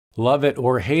Love it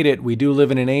or hate it, we do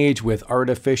live in an age with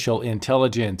artificial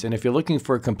intelligence. And if you're looking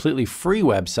for a completely free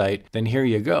website, then here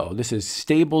you go. This is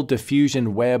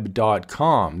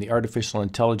StableDiffusionWeb.com. The artificial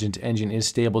intelligence engine is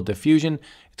Stable Diffusion.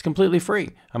 It's completely free.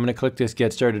 I'm going to click this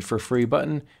Get Started for Free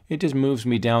button. It just moves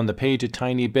me down the page a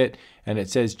tiny bit, and it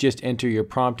says just enter your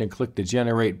prompt and click the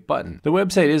Generate button. The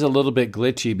website is a little bit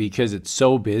glitchy because it's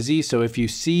so busy, so if you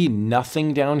see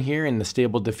nothing down here in the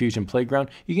Stable Diffusion playground,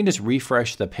 you can just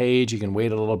refresh the page. You can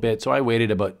wait a little bit. So I waited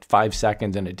about 5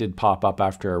 seconds and it did pop up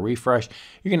after a refresh.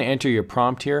 You're going to enter your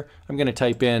prompt here. I'm going to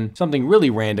type in something really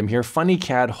random here, funny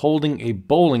cat holding a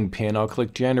bowling pin. I'll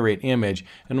click Generate Image,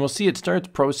 and we'll see it starts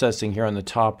processing here on the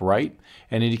top right.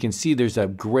 And as you can see, there's a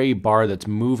gray bar that's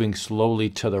moving slowly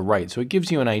to the right. So it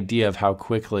gives you an idea of how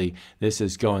quickly this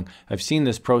is going. I've seen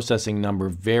this processing number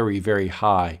very, very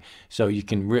high. So you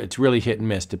can, it's really hit and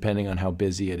miss depending on how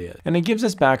busy it is. And it gives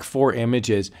us back 4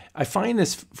 images. I find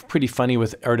this pretty funny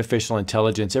with artificial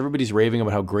intelligence. Everybody's raving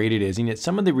about how great it is, and yet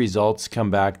some of the results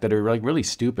come back that are like really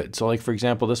stupid. So like, for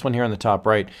example, this one here on the top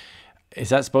right, is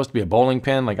that supposed to be a bowling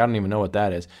pin? Like, I don't even know what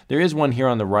that is. There is one here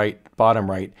on the right, bottom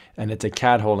right, and it's a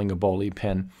cat holding a bowling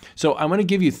pin. So I'm going to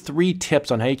give you 3 tips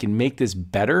on how you can make this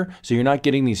better so you're not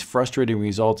getting these frustrating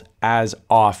results as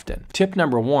often. Tip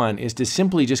number 1 is to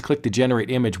simply just click the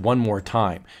Generate Image one more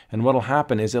time. And what'll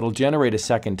happen is it'll generate a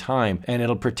second time, and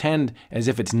it'll pretend as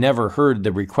if it's never heard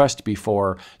the request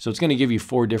before. So it's going to give you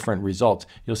 4 different results.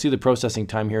 You'll see the processing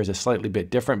time here is a slightly bit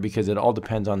different because it all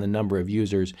depends on the number of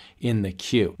users in the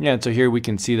queue. Yeah, and so here we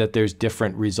can see that there's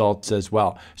different results as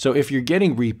well. So if you're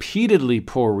getting repeatedly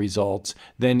poor results,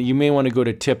 then you may want to go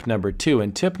to tip number 2.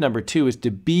 And tip number 2 is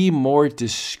to be more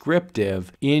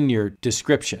descriptive in your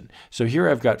description. So here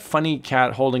I've got funny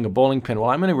cat holding a bowling pin.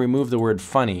 Well, I'm going to remove the word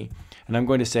funny, and I'm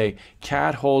going to say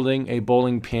cat holding a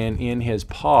bowling pin in his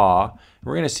paw.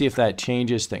 We're going to see if that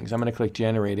changes things. I'm going to click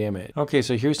Generate Image. Okay,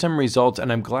 so here's some results,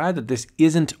 and I'm glad that this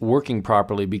isn't working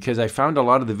properly because I found a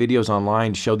lot of the videos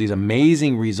online show these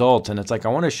amazing results, and it's like I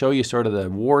want to show you sort of the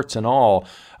warts and all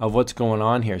of what's going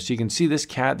on here. So you can see this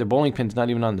cat, the bowling pin's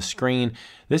not even on the screen.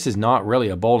 This is not really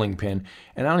a bowling pin,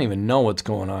 and I don't even know what's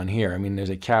going on here. I mean, there's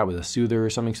a cat with a soother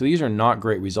or something, so these are not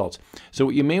great results. So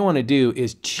what you may want to do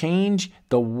is change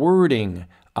the wording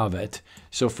of it.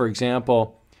 So for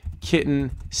example,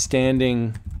 kitten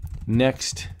standing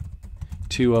next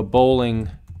to a bowling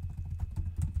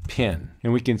pin.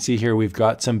 And we can see here we've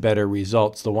got some better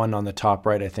results. The one on the top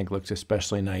right I think looks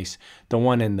especially nice. The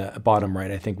one in the bottom right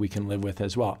I think we can live with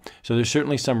as well. So there's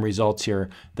certainly some results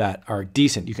here that are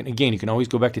decent. You can always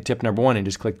go back to tip number 1 and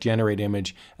just click Generate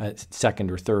Image a second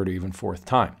or third or even 4th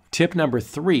time. Tip number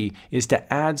 3 is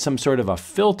to add some sort of a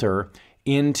filter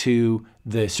into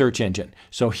the search engine.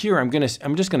 So here I'm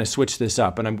just gonna switch this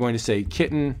up, and I'm going to say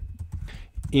kitten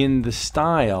in the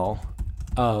style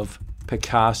of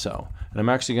Picasso. And I'm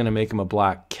actually going to make him a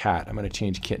black cat. I'm going to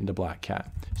change kitten to black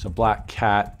cat. So black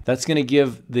cat, that's going to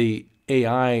give the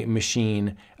AI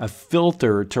machine a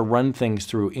filter to run things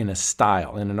through in a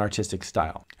style, in an artistic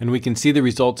style. And we can see the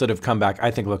results that have come back,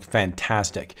 I think look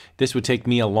fantastic. This would take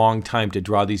me a long time to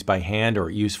draw these by hand or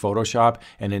use Photoshop,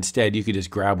 and instead you could just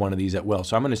grab one of these at will.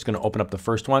 So I'm just going to open up the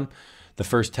first one. The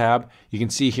first tab, you can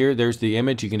see here, there's the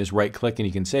image. You can just right click and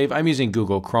you can save. I'm using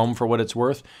Google Chrome for what it's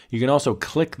worth. You can also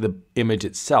click the image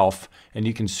itself and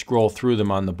you can scroll through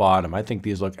them on the bottom. I think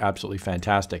these look absolutely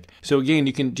fantastic. So again,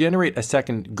 you can generate a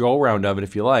second go around of it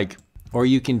if you like, or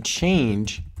you can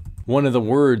change one of the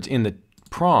words in the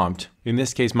prompt, in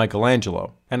this case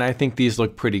Michelangelo. And I think these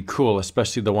look pretty cool,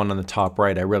 especially the one on the top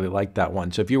right. I really like that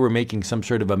one. So if you were making some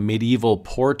sort of a medieval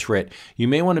portrait, you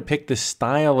may want to pick the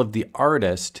style of the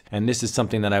artist. And this is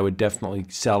something that I would definitely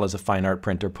sell as a fine art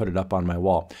print or put it up on my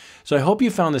wall. So I hope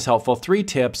you found this helpful. 3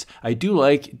 tips. I do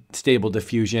like Stable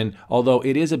Diffusion, although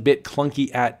it is a bit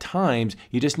clunky at times.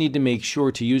 You just need to make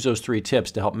sure to use those 3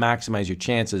 tips to help maximize your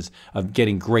chances of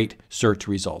getting great search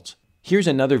results. Here's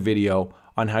another video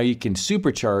on how you can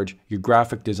supercharge your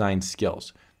graphic design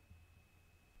skills.